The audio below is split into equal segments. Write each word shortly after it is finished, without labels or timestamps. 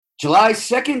July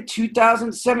 2nd,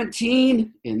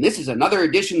 2017, and this is another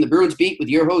edition of the Bruins Beat with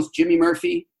your host, Jimmy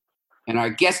Murphy, and our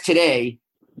guest today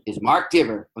is Mark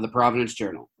Divver of the Providence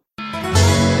Journal.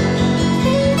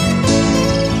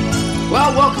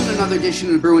 Well, welcome to another edition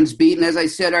of the Bruins Beat, and as I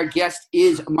said, our guest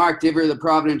is Mark Divver of the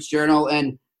Providence Journal,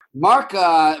 and Mark,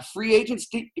 free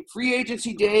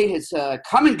agency day has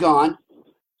come and gone.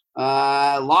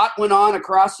 A lot went on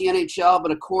across the NHL, but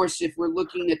of course, if we're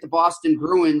looking at the Boston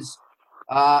Bruins,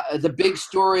 the big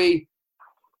story,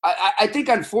 I think,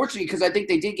 unfortunately, because I think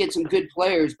they did get some good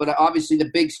players, but obviously the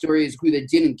big story is who they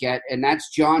didn't get, and that's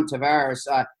John Tavares.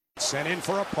 Sent in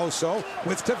for a Poso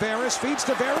with Tavares, feeds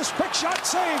Tavares, quick shot,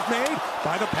 save made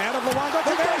by the pad of Luongo.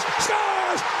 Tavares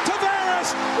scores!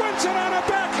 Tavares wins it on a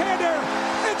backhander.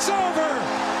 It's over.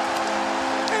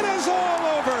 It is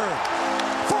all over.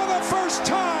 For the first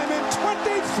time in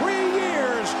 23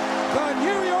 years, the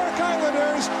New York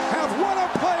Islanders have won a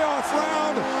playoff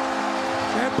round.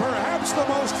 And perhaps the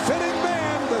most fitting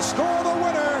man to score the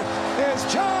winner is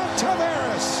John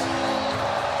Tavares.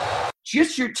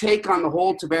 Just your take on the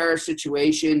whole Tavares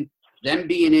situation, them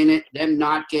being in it, them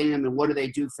not getting him, and what do they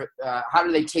do for? How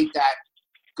do they take that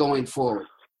going forward?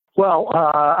 Well,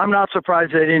 I'm not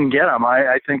surprised they didn't get him.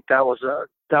 I think that was a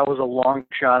long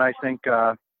shot. I think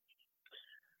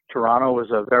Toronto was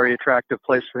a very attractive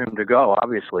place for him to go.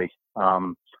 Obviously,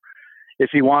 if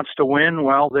he wants to win,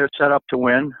 well, they're set up to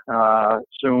win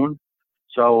soon.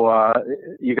 So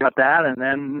you got that, and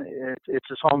then it's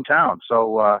his hometown.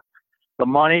 So. The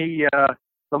money's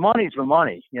the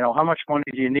money. You know, how much money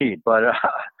do you need? But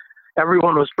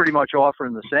everyone was pretty much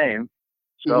offering the same.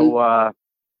 So,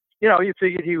 you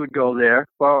figured he would go there,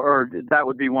 or that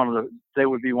would be they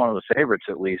would be one of the favorites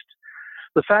at least.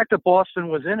 The fact that Boston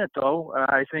was in it, though,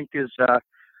 I think is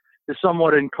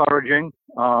somewhat encouraging.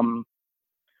 I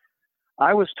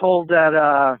was told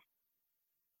that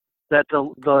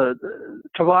the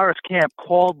Tavares camp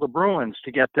called the Bruins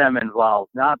to get them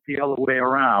involved, not the other way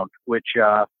around, which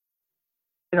was.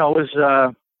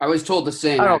 I was told the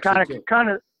same. I don't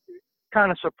know,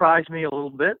 kind of surprised me a little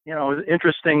bit.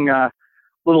 Interesting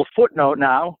little footnote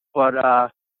now, but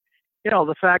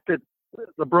the fact that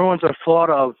the Bruins are thought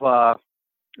of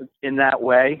in that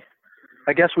way,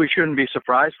 I guess we shouldn't be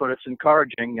surprised. But it's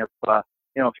encouraging if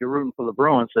you're rooting for the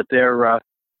Bruins that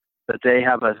that they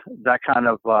have that kind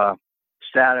of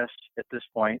status at this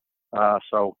point.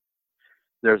 So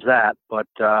there's that. But,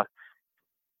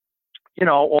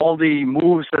 all the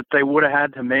moves that they would have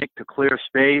had to make to clear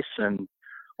space and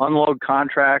unload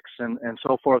contracts and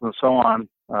so forth and so on,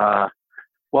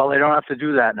 well, they don't have to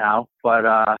do that now. But,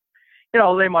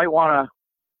 they might want to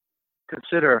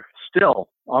consider still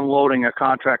unloading a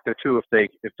contract or two if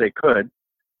they could.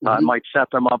 It might set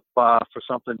them up for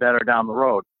something better down the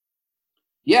road.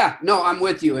 Yeah, no, I'm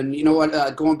with you. And you know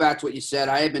what, going back to what you said,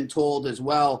 I had been told as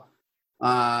well,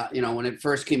 when it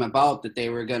first came about that they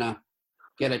were going to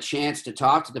get a chance to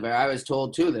talk to Tavares. I was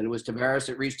told, too, that it was Tavares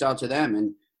that reached out to them.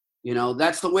 And,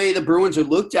 that's the way the Bruins are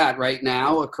looked at right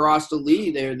now across the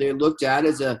league. They're looked at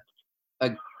as a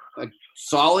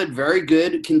solid, very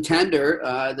good contender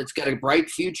that's got a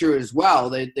bright future as well.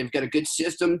 They've got a good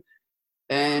system.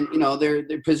 And, they're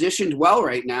positioned well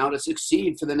right now to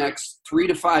succeed for the next 3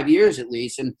 to 5 years at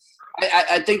least. And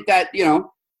I think that,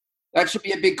 that should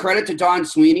be a big credit to Don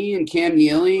Sweeney and Cam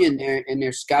Neely and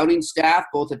their scouting staff,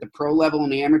 both at the pro level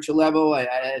and the amateur level.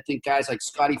 I think guys like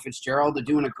Scotty Fitzgerald are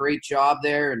doing a great job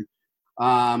there. And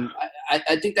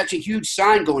I think that's a huge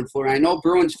sign going forward. I know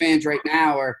Bruins fans right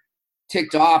now are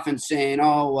ticked off and saying,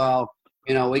 oh, well,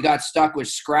 we got stuck with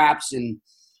scraps and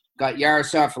got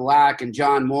Jaroslav, Halak, and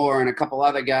John Moore and a couple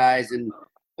other guys,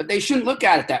 but they shouldn't look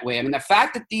at it that way. I mean, the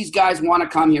fact that these guys want to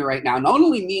come here right now not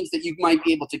only means that you might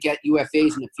be able to get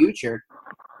UFAs in the future,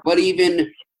 but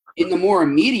even in the more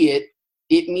immediate,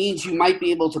 it means you might be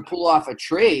able to pull off a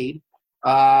trade.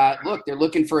 Look, they're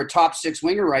looking for a top 6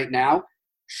 winger right now.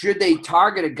 Should they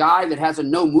target a guy that has a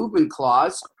no movement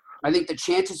clause, I think the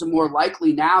chances are more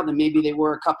likely now than maybe they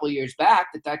were a couple of years back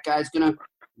that guy's going to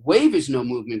waive his no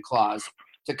movement clause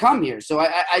to come here. So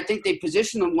I think they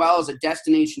position them well as a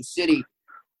destination city,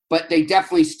 but they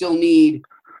definitely still need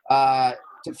to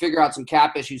figure out some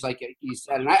cap issues like you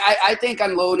said. And I think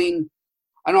unloading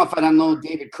 – I don't know if I'd unload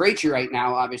David Krejci right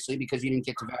now, obviously, because you didn't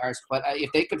get Tavares, but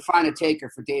if they could find a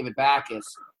taker for David Backes,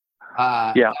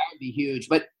 that would be huge.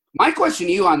 But my question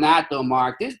to you on that, though,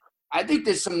 Mark, I think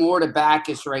there's some more to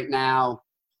Backes right now,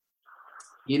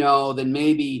 than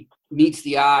maybe meets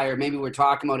the eye or maybe we're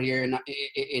talking about here, and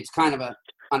it's kind of a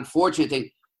unfortunate thing.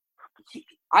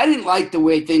 I didn't like the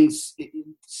way things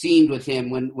seemed with him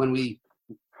when we,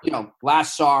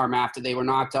 last saw him after they were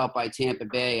knocked out by Tampa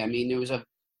Bay. I mean, there was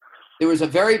there was a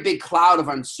very big cloud of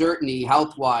uncertainty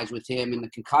health-wise with him and the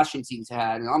concussions he's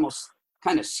had, and almost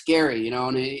kind of scary,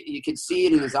 and you could see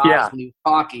it in his eyes when he was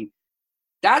talking.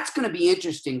 That's going to be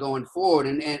interesting going forward.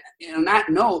 And on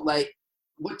that note, like,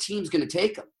 what team's going to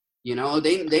take him?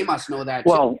 They must know that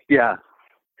too. Well, yeah.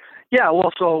 Yeah,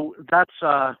 well, so that's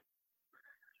the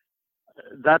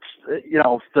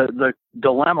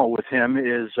dilemma with him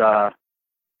is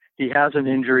he has an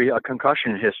injury, a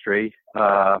concussion history,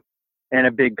 and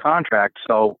a big contract.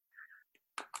 So,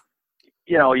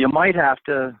 you might have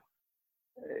to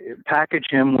package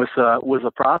him with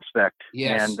a prospect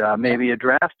and maybe a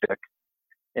draft pick,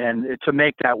 and to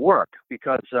make that work,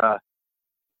 because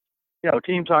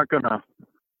teams aren't going to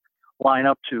line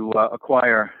up to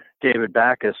acquire David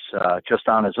Backes just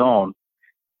on his own.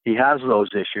 He has those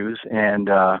issues, and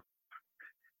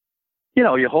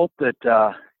you hope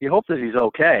that he's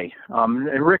okay.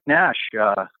 And Rick Nash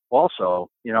also,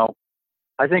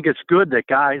 I think it's good that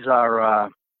guys are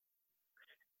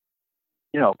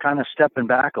kind of stepping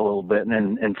back a little bit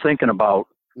and thinking about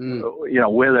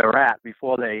where they're at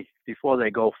before they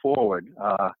go forward.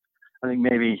 I think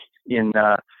maybe in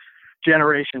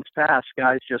generations past,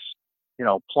 guys just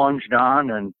plunged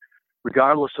on, and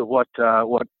regardless of what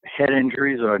head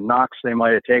injuries or knocks they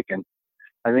might have taken,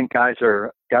 I think guys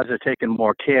are taking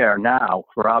more care now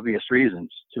for obvious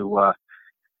reasons to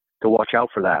watch out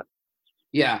for that.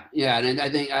 Yeah, and I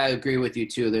think I agree with you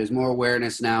too. There's more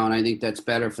awareness now, and I think that's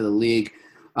better for the league.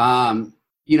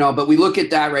 But we look at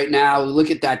that right now. We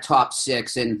look at that top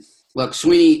six, and look,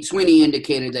 Sweeney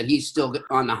indicated that he's still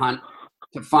on the hunt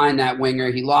to find that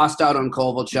winger. He lost out on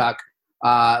Kovalchuk,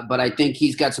 but I think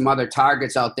he's got some other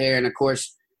targets out there. And of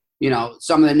course,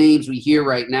 some of the names we hear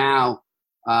right now,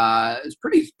 is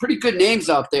pretty good names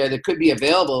out there that could be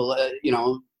available.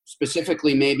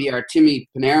 Specifically maybe Artemi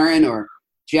Panarin or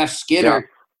Jeff Skinner.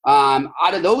 Yeah.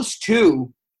 Out of those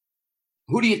two,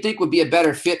 who do you think would be a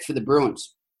better fit for the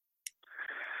Bruins?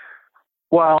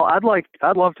 Well, I'd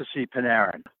love to see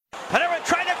Panarin. Panarin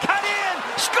trying to cut in,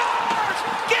 scores,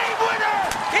 game winner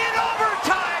in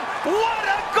overtime. What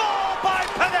a goal by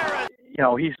Panarin!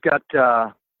 He's got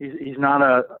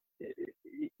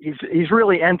he's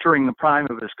really entering the prime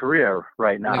of his career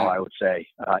right now. Yeah. I would say,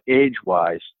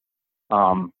 age-wise,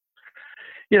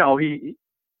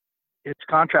 his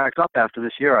contract's up after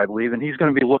this year, I believe, and he's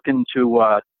going to be looking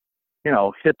to,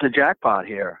 hit the jackpot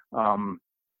here. And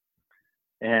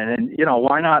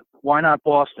why not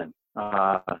Boston?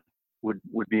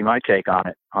 Would be my take on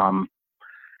it.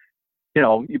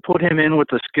 You put him in with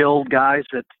the skilled guys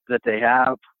that they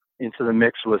have into the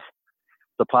mix with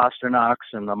the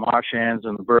Pasternaks and the Marchands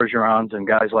and the Bergerons and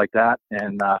guys like that,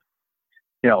 and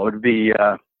it would be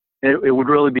it would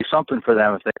really be something for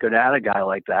them if they could add a guy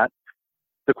like that.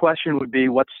 The question would be,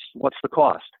 what's the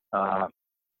cost? And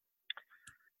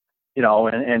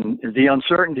the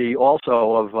uncertainty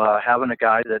also of having a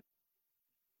guy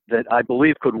that I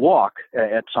believe could walk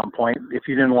at some point if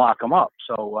you didn't lock him up.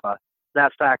 So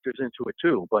that factors into it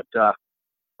too. But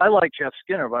I like Jeff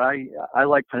Skinner, but I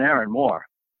like Panarin more.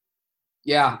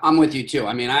 Yeah, I'm with you too.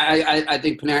 I mean, I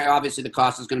think Panarin, obviously the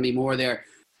cost is going to be more there.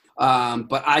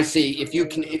 But I say if you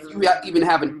even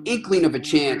have an inkling of a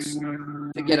chance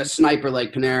to get a sniper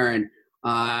like Panarin,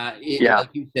 like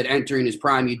you said, entering his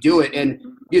prime, you do it. And,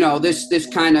 this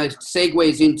kind of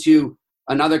segues into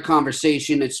another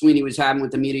conversation that Sweeney was having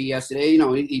with the media yesterday.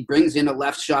 He brings in a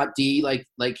left shot D like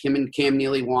him and Cam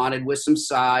Neely wanted, with some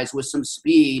size, with some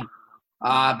speed.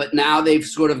 But now they've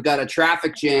sort of got a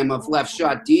traffic jam of left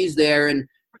shot Ds there. And,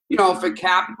 for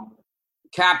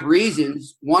cap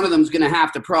reasons, one of them is going to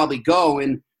have to probably go.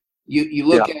 And you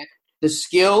look at the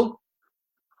skill,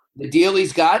 the deal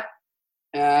he's got,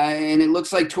 and it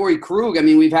looks like Torrey Krug. I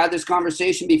mean, we've had this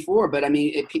conversation before, but I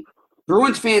mean,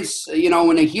 Bruins fans,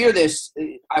 when they hear this,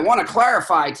 I want to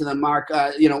clarify to them, Mark,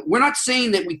 we're not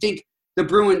saying that we think the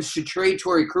Bruins should trade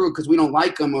Torrey Krug because we don't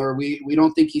like him or we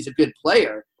don't think he's a good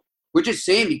player. We're just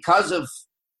saying because of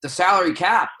the salary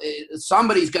cap,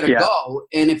 somebody's got to go.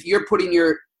 And if you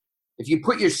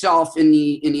put yourself in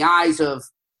the eyes of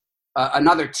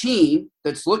another team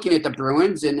that's looking at the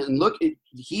Bruins and look,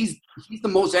 he's the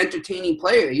most entertaining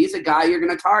player. He's a guy you're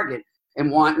going to target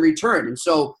and want in return. And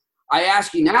so I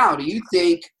ask you now, do you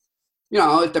think,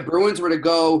 if the Bruins were to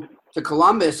go to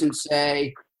Columbus and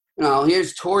say,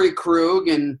 here's Torrey Krug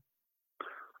and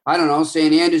I don't know, say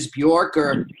an Anders Bjork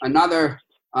or another,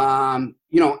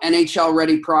 NHL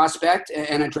ready prospect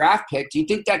and a draft pick, do you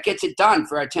think that gets it done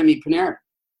for Artemi Panarin?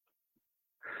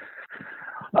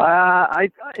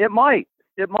 It might.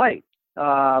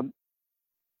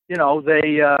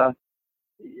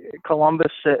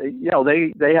 Columbus,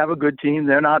 they have a good team.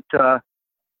 They're not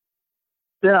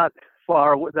they're not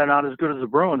far. They're not as good as the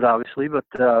Bruins, obviously, but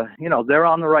they're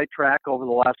on the right track over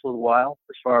the last little while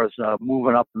as far as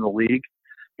moving up in the league.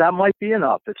 That might be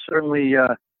enough. It's certainly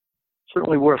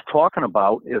worth talking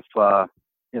about if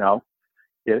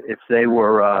they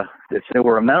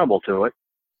were amenable to it.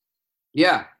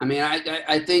 Yeah, I mean,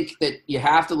 I think that you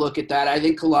have to look at that. I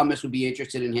think Columbus would be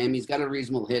interested in him. He's got a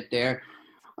reasonable hit there,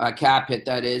 cap hit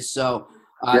that is. So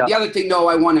the other thing, though,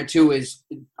 I wonder too is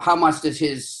how much does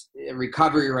his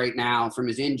recovery right now from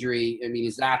his injury? I mean,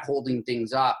 is that holding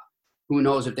things up? Who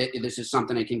knows if this is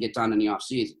something that can get done in the off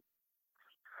season?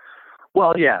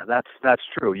 Well, yeah, that's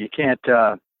true. You can't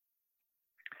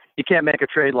make a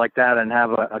trade like that and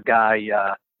have a guy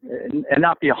and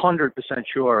not be 100%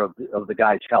 sure of the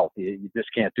guy's health. You just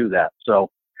can't do that.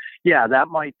 So, yeah, that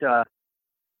might not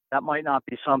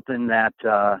be something that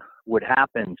would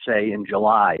happen, say, in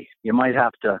July. You might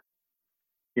have to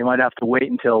wait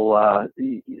until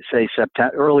say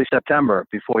early September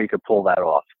before you could pull that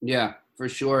off. Yeah, for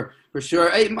sure.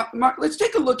 Hey, Mark, let's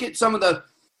take a look at some of the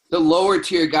lower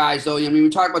tier guys, though. I mean, we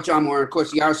talked about John Moore, of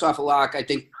course, Jaroslav Halak. I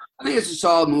think it's a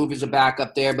solid move as a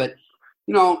backup there, but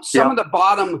some of the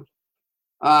bottom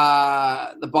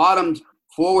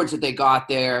forwards that they got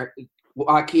there,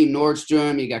 Joachim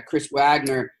Nordstrom, you got Chris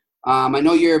Wagner. I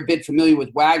know you're a bit familiar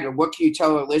with Wagner. What can you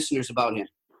tell our listeners about him?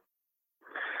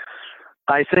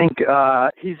 I think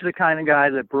he's the kind of guy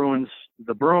that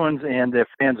the Bruins and their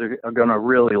fans are going to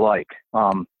really like.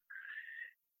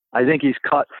 I think he's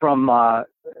cut from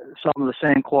some of the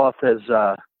same cloth as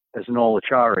Noel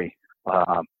Acciari.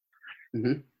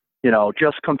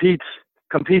 Just competes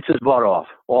his butt off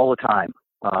all the time.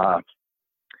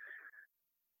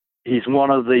 He's one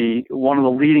of the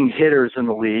leading hitters in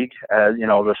the league.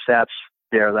 The stats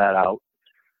bear that out.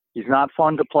 He's not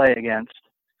fun to play against.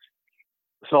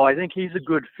 So I think he's a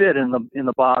good fit in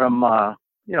the bottom, on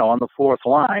the fourth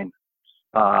line.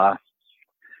 And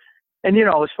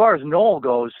as far as Noel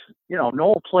goes,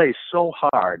 Noel plays so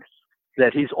hard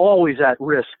that he's always at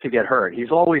risk to get hurt.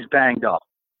 He's always banged up.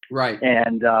 Right.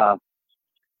 And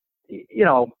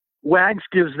Wags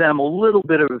gives them a little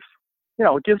bit of,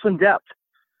 it gives them depth.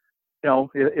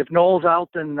 If Noel's out,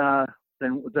 then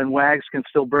Wags can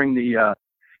still bring the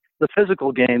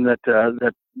physical game that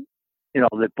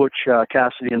Butch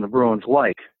Cassidy and the Bruins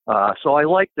like. So I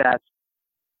like that.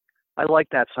 I like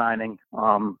that signing,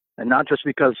 and not just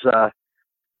because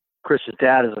Chris's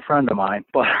dad is a friend of mine,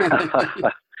 but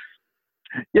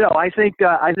I think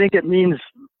it means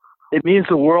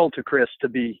the world to Chris to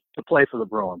play for the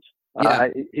Bruins. Yeah.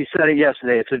 He said it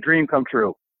yesterday. It's a dream come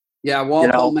true. Yeah,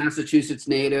 Walpole, Massachusetts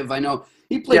native. I know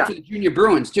he played for the junior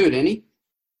Bruins too, didn't he?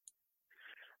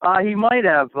 He might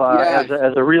have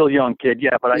as a real young kid,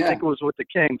 but I think it was with the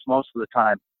Kings most of the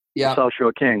time. Yeah, the South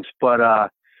Shore Kings. But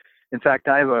in fact,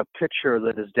 I have a picture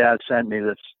that his dad sent me.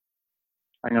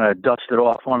 I'm going to dust it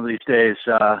off one of these days,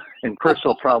 and Chris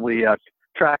will probably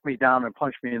track me down and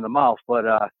punch me in the mouth. But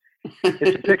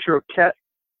it's a picture of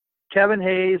Kevin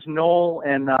Hayes, Noel,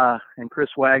 and Chris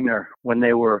Wagner when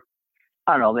they were,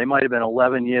 I don't know, they might have been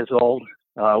 11 years old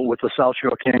with the South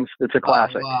Shore Kings. It's a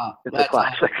classic. Oh, wow. It's a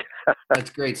classic. That's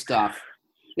great stuff.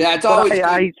 Yeah, it's always.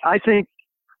 I think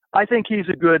he's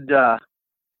a good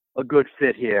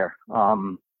fit here.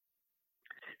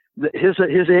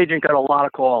 His agent got a lot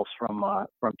of calls from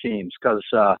teams because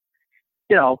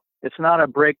it's not a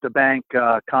break the bank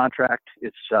contract.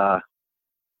 It's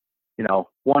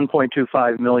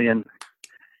 $1.25 million.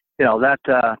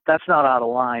 That's not out of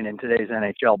line in today's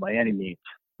NHL by any means.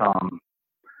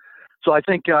 So I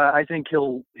think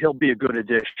he'll be a good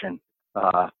addition.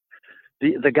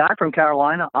 The guy from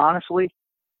Carolina, honestly,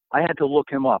 I had to look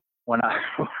him up when I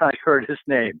heard his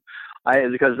name,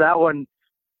 because that one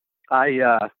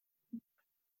that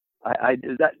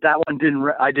one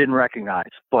didn't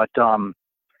recognize. But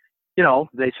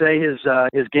they say his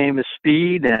game is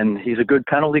speed and he's a good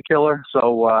penalty killer.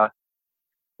 So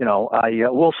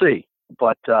we'll see.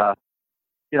 But I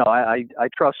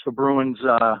trust the Bruins.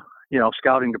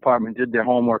 Scouting department did their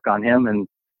homework on him, and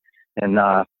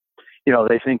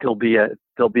they think he'll be a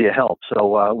help.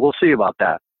 So we'll see about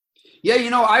that. Yeah,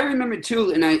 I remember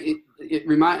too, and I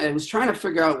was trying to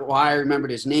figure out why I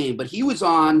remembered his name, but he was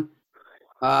on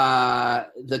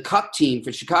the Cup team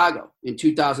for Chicago in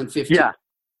 2015. Yeah.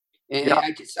 And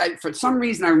I for some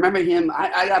reason, I remember him.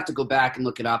 I'd have to go back and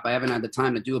look it up. I haven't had the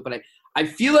time to do it, but I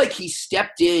feel like he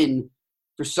stepped in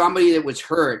for somebody that was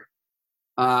hurt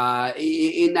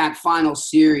in that final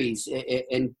series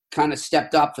and kind of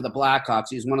stepped up for the Blackhawks.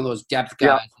 He was one of those depth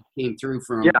guys that came through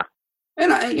for him. Yeah.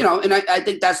 And I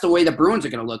think that's the way the Bruins are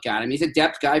going to look at him. He's a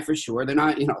depth guy for sure. They're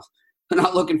not,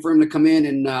 not looking for him to come in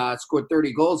and score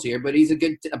 30 goals here, but he's a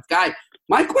good guy.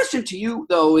 My question to you,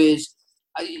 though, is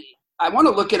I want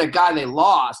to look at a guy they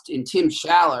lost in Tim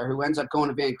Schaller, who ends up going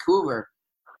to Vancouver.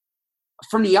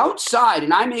 From the outside,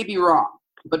 and I may be wrong,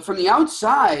 but from the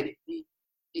outside,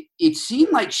 it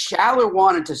seemed like Schaller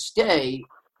wanted to stay,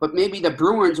 but maybe the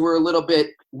Bruins were a little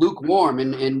bit lukewarm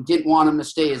and didn't want him to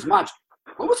stay as much.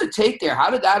 What was the take there? How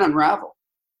did that unravel?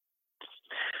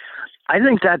 I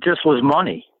think that just was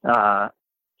money.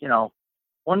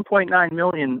 $1.9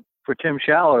 million for Tim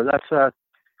Schaller.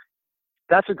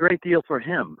 That's a great deal for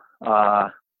him.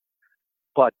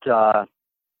 But I'm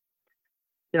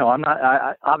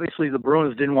not. Obviously, the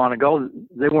Bruins didn't want to go.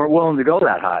 They weren't willing to go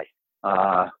that high.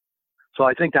 So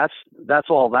I think that's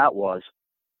all that was.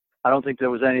 I don't think there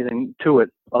was anything to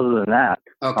it other than that.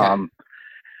 Okay.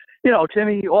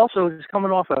 Timmy also is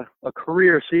coming off a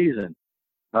career season.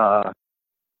 Was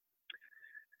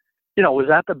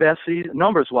that the best season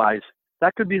numbers wise?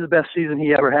 That could be the best season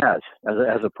he ever has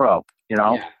as a pro.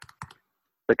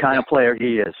 The kind of player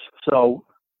he is. So,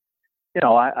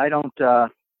 I don't.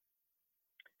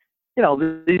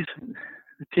 These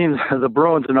teams, the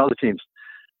Bruins and other teams,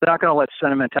 they're not going to let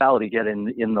sentimentality get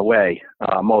in the way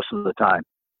most of the time.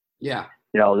 Yeah.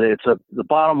 The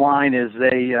bottom line is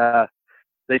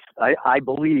I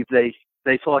believe they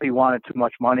thought he wanted too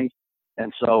much money,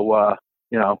 and so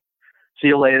see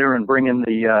you later and bring in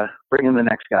the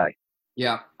next guy.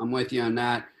 Yeah, I'm with you on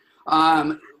that.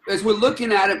 As we're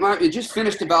looking at it, Mark, it just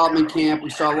finished development camp.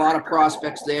 We saw a lot of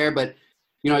prospects there, but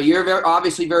you're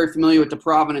obviously very familiar with the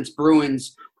Providence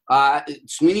Bruins.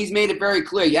 Sweeney's made it very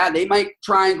clear. Yeah, they might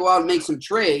try and go out and make some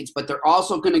trades, but they're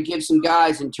also going to give some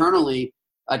guys internally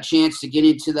a chance to get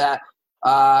into that,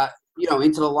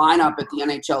 into the lineup at the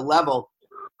NHL level.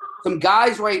 Some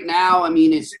guys right now,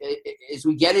 as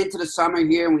we get into the summer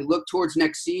here and we look towards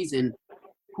next season,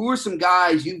 who are some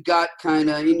guys you've got kind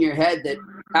of in your head that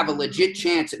have a legit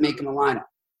chance at making the lineup?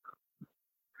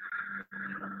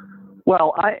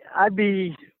 Well, I'd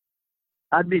be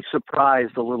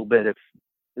surprised a little bit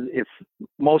if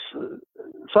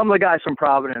some of the guys from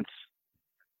Providence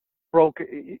broke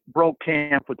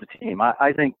camp with the team.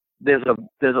 I think there's a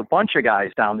bunch of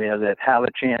guys down there that have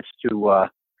a chance to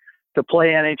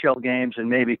play NHL games and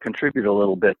maybe contribute a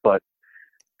little bit, but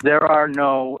there are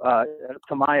no,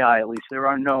 to my eye at least, there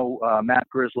are no Matt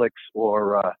Grzelcyks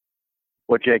or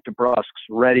Jake DeBrusk's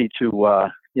ready to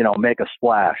make a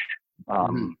splash.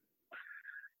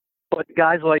 But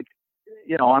guys like,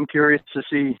 I'm curious to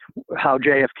see how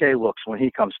JFK looks when he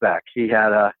comes back. He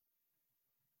had an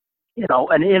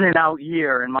in and out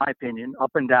year, in my opinion,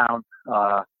 up and down,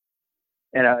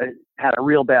 and had a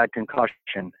real bad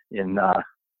concussion in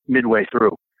midway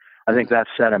through. I think that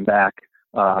set him back.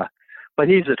 But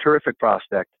he's a terrific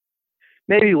prospect.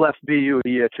 Maybe left BU a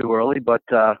year too early, but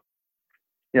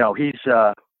he's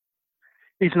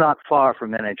not far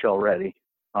from NHL ready.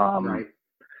 Right.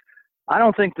 I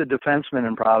don't think the defensemen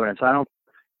in Providence. I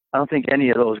don't think any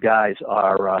of those guys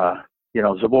are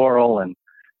Zaboral and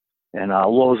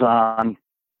Lozon.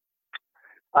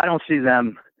 I don't see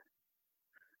them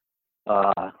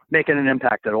making an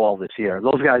impact at all this year.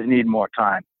 Those guys need more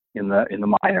time in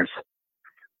the minors.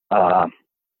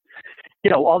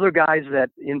 Other guys that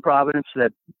in Providence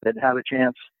that have a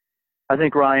chance. I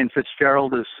think Ryan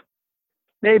Fitzgerald is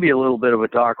maybe a little bit of a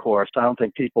dark horse. I don't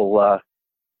think people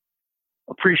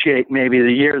appreciate maybe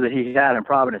the year that he had in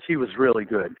Providence. He was really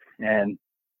good, and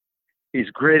he's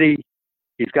gritty.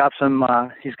 He's got some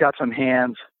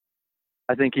hands.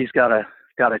 I think he's got a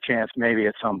chance maybe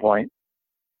at some point.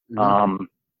 Mm-hmm.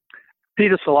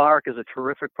 Peter Cehlarik is a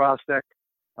terrific prospect.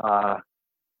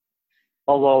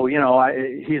 Although,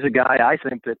 he's a guy I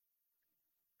think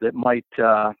that might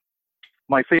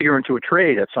figure into a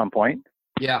trade at some point.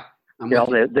 Yeah,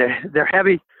 they're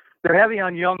heavy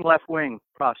on young left wing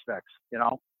prospects.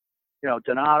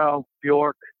 Donato,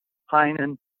 Bjork,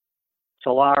 Heinen,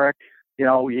 Cehlarik.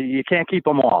 You can't keep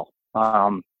them all.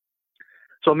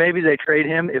 So maybe they trade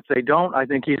him. If they don't, I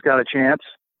think he's got a chance.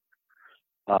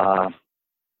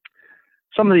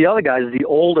 Some of the other guys, the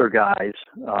older guys.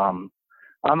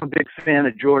 I'm a big fan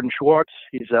of Jordan Schwartz.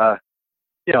 He's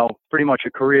pretty much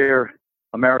a career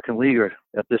American leaguer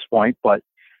at this point, but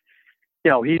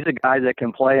he's a guy that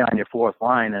can play on your fourth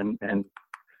line and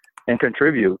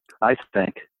contribute. I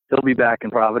think he'll be back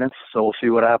in Providence, so we'll see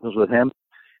what happens with him.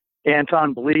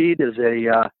 Anton Bleed is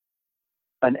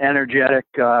an energetic,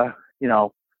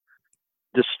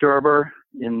 disturber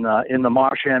in the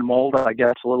Marchand mold, I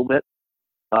guess, a little bit,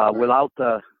 without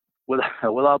the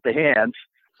hands.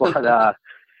 But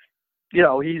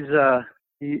he's a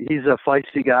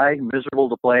feisty guy, miserable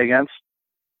to play against.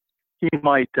 he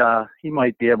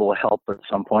might be able to help at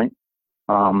some point.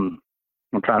 I'm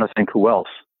trying to think who else.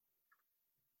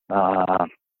 I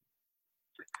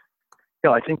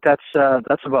think that's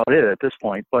about it at this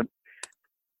point. But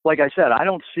like I said, I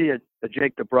don't see a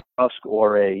Jake DeBrusk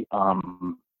or a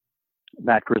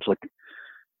Matt Grzelcyk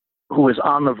who is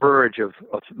on the verge of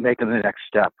making the next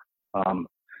step.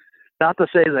 Not to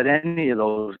say that any of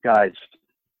those guys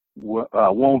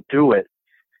won't do it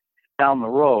down the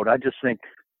road. I just think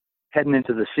heading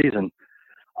into the season,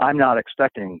 I'm not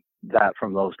expecting that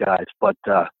from those guys. But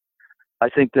I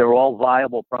think they're all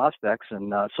viable prospects,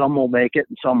 and some will make it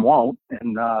and some won't,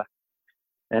 and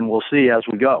we'll see as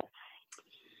we go.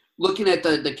 Looking at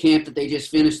the camp that they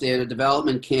just finished there, the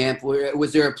development camp,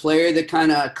 was there a player that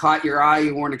kind of caught your eye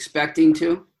you weren't expecting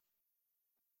to?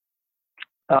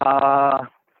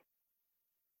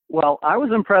 Well, I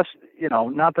was impressed.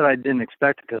 Not that I didn't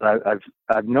expect it, because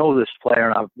I've known this player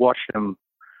and I've watched him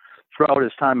throughout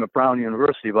his time at Brown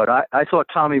University. But I thought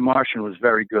Tommy Martian was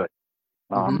very good.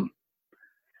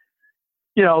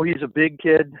 He's a big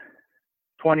kid,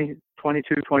 22,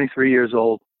 23 years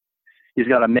old. He's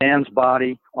got a man's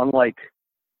body, unlike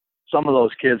some of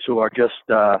those kids who are just,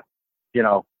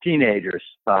 teenagers.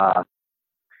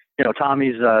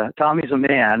 Tommy's a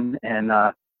man, and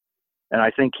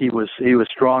I think he was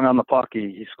strong on the puck.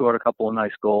 He scored a couple of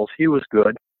nice goals. He was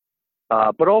good.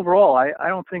 But overall, I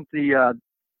don't think there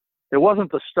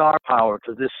wasn't the star power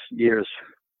to this year's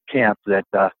camp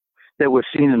that we've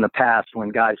seen in the past, when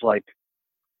guys like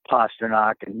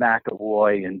Pasternak and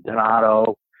McAvoy and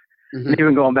Donato, and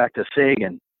even going back to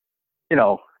Sagan,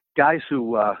 guys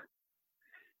who,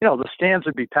 the stands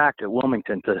would be packed at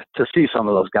Wilmington to see some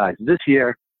of those guys. This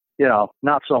year,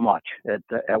 not so much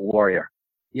at Warrior.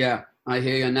 Yeah, I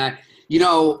hear you on that.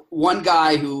 One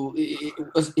guy who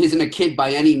isn't a kid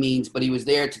by any means, but he was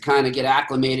there to kind of get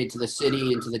acclimated to the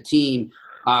city and to the team,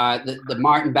 the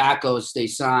Martin Bakos they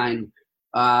signed,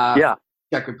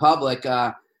 Czech Republic.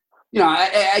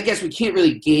 I guess we can't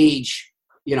really gauge,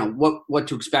 what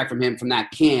to expect from him from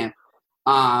that camp.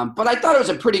 But I thought it was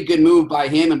a pretty good move by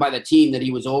him and by the team that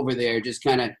he was over there, just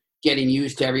kind of getting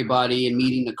used to everybody and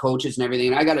meeting the coaches and everything.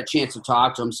 And I got a chance to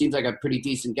talk to him. Seems like a pretty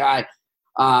decent guy.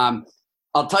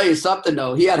 I'll tell you something,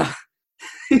 though. He had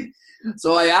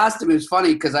so I asked him, it was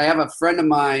funny because I have a friend of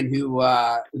mine who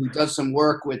does some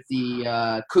work with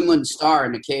the Kunlun Star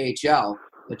in the KHL,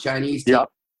 the Chinese team,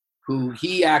 who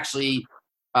he actually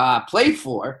played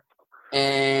for.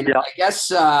 And I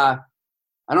guess, I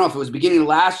don't know if it was beginning of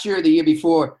last year or the year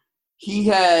before, he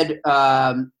had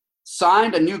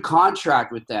signed a new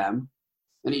contract with them,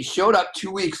 and he showed up 2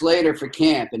 weeks later for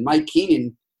camp, and Mike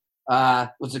Keenan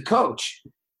was the coach.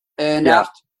 And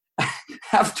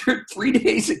after 3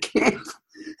 days of camp,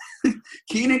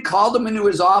 Keenan called him into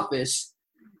his office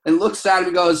and looks at him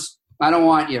and goes, "I don't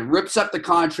want you." Rips up the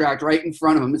contract right in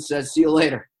front of him and says, "See you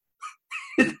later."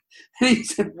 And he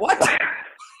said, "What?"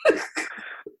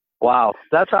 Wow,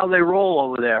 that's how they roll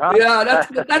over there, huh? Yeah,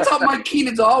 that's how Mike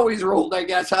Keenan's always rolled, I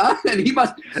guess, huh? And he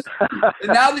must. And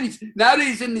now that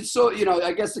he's in the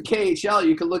I guess the KHL,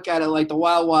 you can look at it like the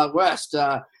Wild Wild West.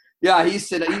 He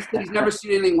said he's never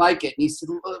seen anything like it. And he said,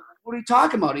 "What are you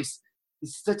talking about?" He said,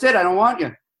 "That's it. I don't want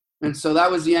you." And so that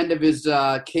was the end of his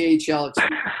KHL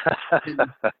experience.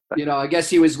 And, I guess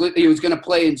he was going to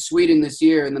play in Sweden this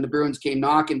year, and then the Bruins came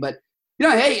knocking, but.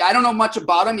 Hey, I don't know much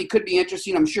about him. He could be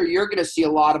interesting. I'm sure you're going to see a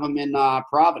lot of him in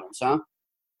Providence, huh?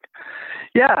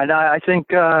 Yeah, and I think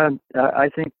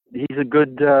he's a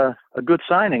good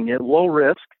signing. At low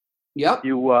risk. Yep.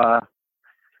 I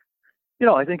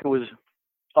think it was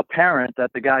apparent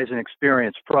that the guy's an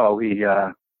experienced pro. He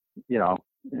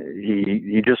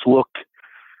just looked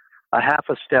a half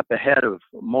a step ahead of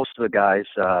most of the guys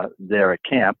there at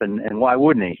camp, and why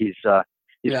wouldn't he?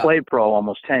 He's played pro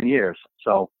almost 10 years,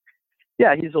 so.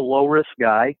 Yeah, he's a low-risk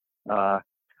guy, a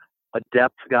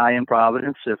depth guy in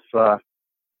Providence, if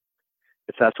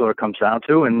that's what it comes down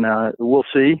to, and we'll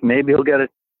see. Maybe he'll get a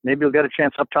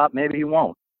chance up top. Maybe he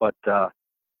won't. But not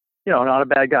a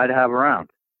bad guy to have around.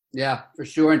 Yeah, for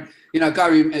sure. And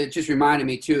it just reminded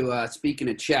me too. Speaking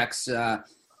of Czechs, I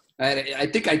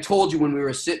think I told you when we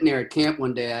were sitting there at camp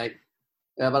one day.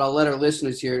 But I'll let our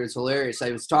listeners hear it. It's hilarious.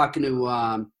 I was talking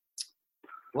to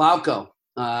Lauko.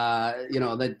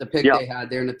 The pick they had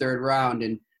there in the third round,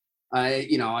 and I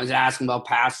was asking about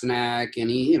Pasternak, and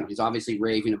he's obviously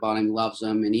raving about him, loves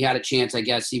him, and he had a chance. I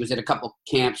guess he was at a couple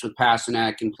camps with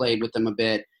Pasternak and played with him a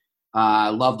bit.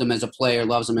 Loved him as a player,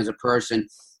 loves him as a person.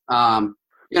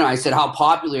 I said, "How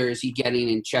popular is he getting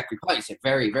in Czech Republic?" He said,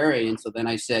 "Very, very." And so then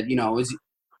I said,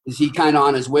 "Is he kind of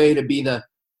on his way to be the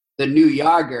new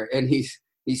Yager?" And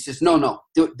He says, no,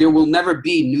 there will never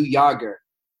be new Yager.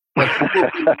 But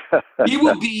he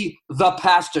will be the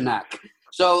Pasternak.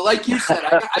 So, like you said,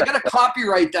 I got to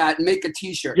copyright that and make a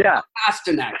T-shirt. Yeah,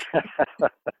 Pasternak.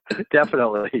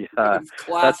 Definitely.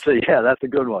 That's a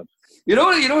good one. You know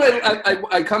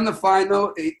what I come to find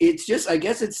though, it's just, I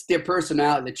guess it's their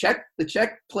personality. The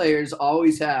Czech players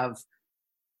always have,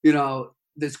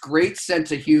 this great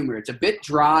sense of humor. It's a bit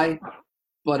dry,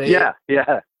 but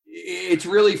it's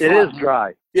really fun. It is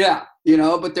dry. Yeah,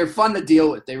 but they're fun to deal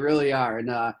with. They really are. And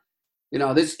that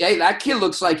kid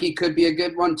looks like he could be a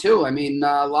good one too. I mean,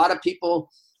 a lot of people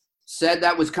said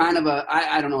that was kind of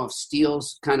I don't know if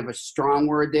steal's kind of a strong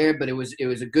word there, but it was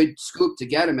a good scoop to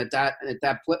get him at that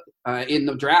in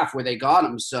the draft where they got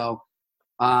him. So,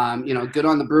 good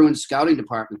on the Bruins scouting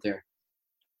department there.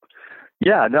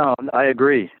 Yeah, no, I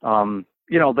agree.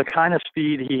 The kind of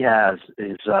speed he has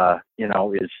is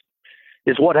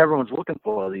what everyone's looking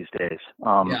for these days.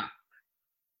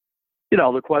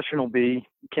 The question will be,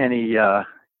 can he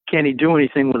do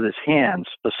anything with his hands?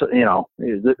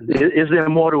 Is there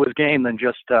more to his game than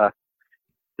just the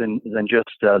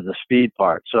speed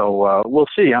part? So we'll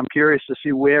see. I'm curious to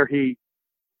see where he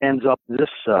ends up this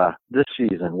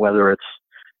season, whether it's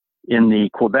in the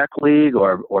Quebec League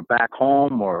or back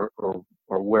home or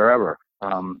wherever.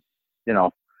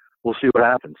 We'll see what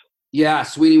happens. Yeah,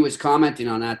 Sweeney was commenting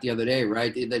on that the other day,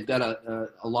 right? They've got a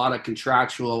lot of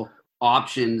contractual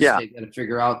options they got to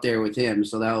figure out there with him,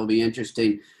 so that will be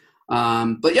interesting.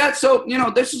 But yeah, so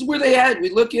this is where they head.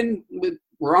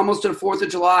 We're almost to the 4th of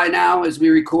July now as we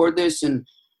record this, and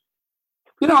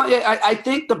I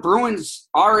think the Bruins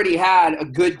already had a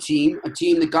good team, a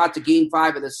team that got to Game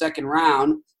 5 of the second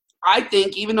round. I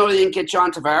think even though they didn't get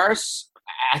John Tavares,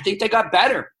 I think they got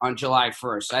better on July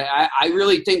 1st. I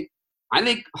really think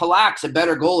Halak's a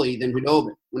better goalie than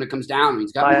Hudobin when it comes down.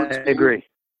 He's got more experience. I agree.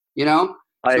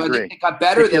 I agree. think they got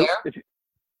better there.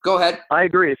 Go ahead. I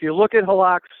agree. If you look at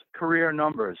Halak's career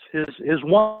numbers, his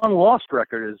one loss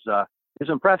record is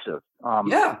impressive.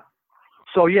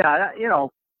 So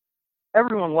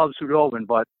everyone loves Hudobin,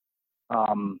 but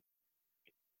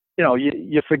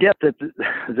you forget that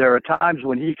there are times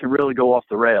when he can really go off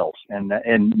the rails and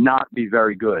not be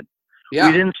very good. Yeah.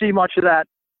 We didn't see much of that.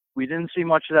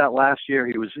 Last year.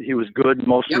 He was good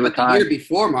most of the time. The year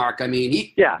before, Mark, I mean,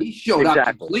 he showed up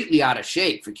completely out of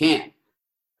shape for camp.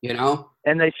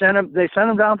 And they sent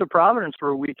him down to Providence for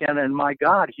a weekend, and my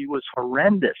God, he was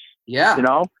horrendous. Yeah.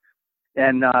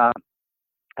 And I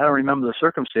don't remember the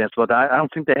circumstance, but I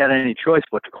don't think they had any choice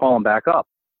but to call him back up.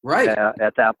 Right.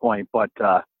 At that point, but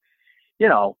a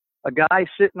guy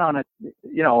sitting on a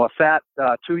fat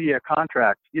 2-year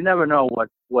contract, you never know what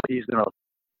he's gonna.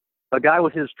 A guy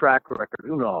with his track record,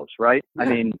 who knows, right? Yeah. I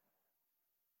mean,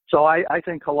 so I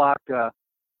think Halak's a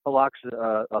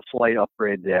slight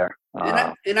upgrade there.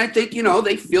 And I think,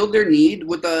 they filled their need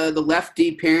with the left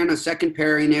deep pair and a second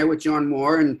pairing there with John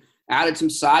Moore and added some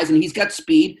size, and he's got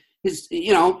speed.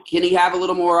 Can he have a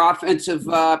little more offensive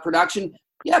production?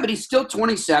 Yeah, but he's still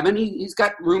 27. He's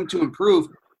got room to improve.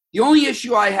 The only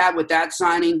issue I had with that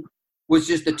signing was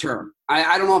just the term.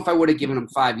 I don't know if I would have given him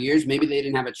 5 years. Maybe they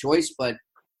didn't have a choice, but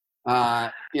No,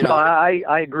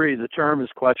 I agree. The term is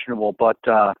questionable, but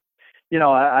I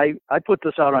put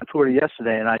this out on Twitter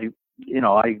yesterday, and I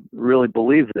really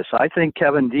believe this. I think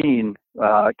Kevin Dean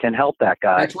can help that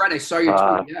guy. That's right. I saw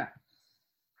your tweet.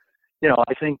 Yeah.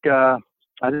 I think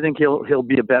he'll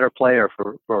be a better player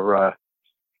for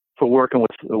working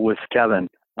with Kevin.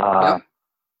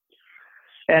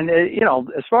 And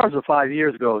as far as the 5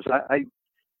 years goes,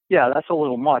 that's a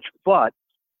little much, but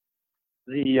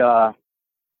the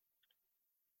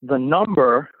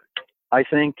number, I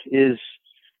think, is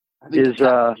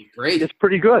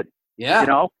pretty good. Yeah, I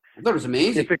thought it was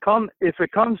amazing. If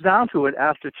it comes down to it,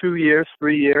 after 2 years,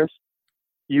 3 years,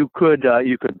 you could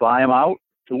buy him out.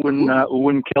 It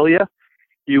wouldn't kill you.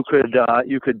 You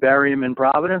could bury him in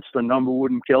Providence. The number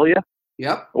wouldn't kill you.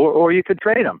 Yep. Or you could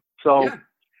trade him. So,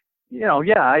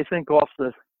 I think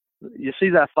you see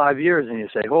that 5 years and you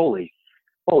say, holy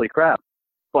crap.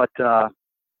 But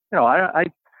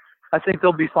I think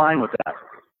they'll be fine with that.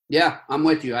 Yeah, I'm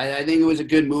with you. I think it was a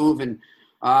good move, and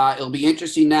it'll be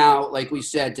interesting now, like we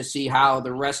said, to see how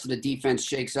the rest of the defense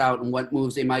shakes out and what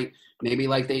moves they might, maybe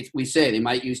like we say, they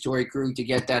might use Torrey Krug to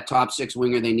get that top 6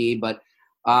 winger they need. But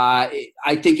I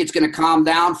think it's going to calm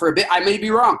down for a bit. I may be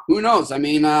wrong. Who knows? I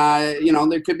mean,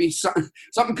 there could be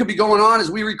something could be going on as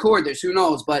we record this. Who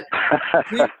knows? But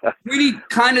he really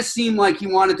kind of seemed like he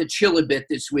wanted to chill a bit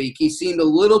this week. He seemed a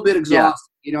little bit exhausted.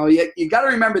 You got to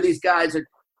remember these guys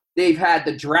they've had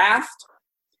the draft,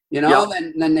 You know,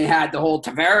 then they had the whole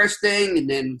Tavares thing, and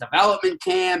then development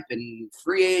camp and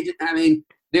free agent. I mean,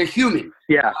 they're human.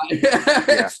 Yeah.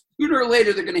 Sooner or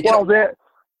later, they're going to hit.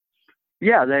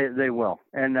 They will.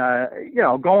 And,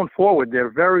 going forward,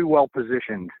 they're very well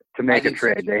positioned to make a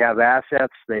trade. They have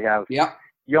assets. They have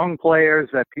young players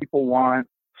that people want.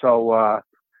 So, I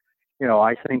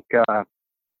think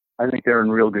they're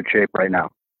in real good shape right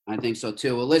now. I think so,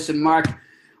 too. Well, listen, Mark,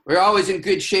 we're always in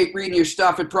good shape reading your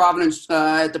stuff at Providence,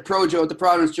 at the Projo, at the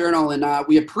Providence Journal, and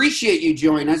we appreciate you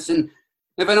joining us. And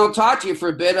if I don't talk to you for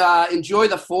a bit, enjoy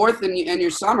the 4th and your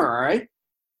summer, all right?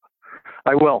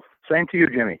 I will. Same to you,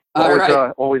 Jimmy.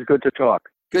 Always good to talk.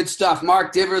 Good stuff.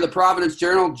 Mark Divver, the Providence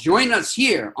Journal. Join us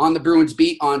here on the Bruins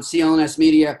Beat on CLNS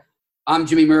Media. I'm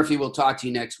Jimmy Murphy. We'll talk to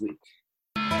you next week.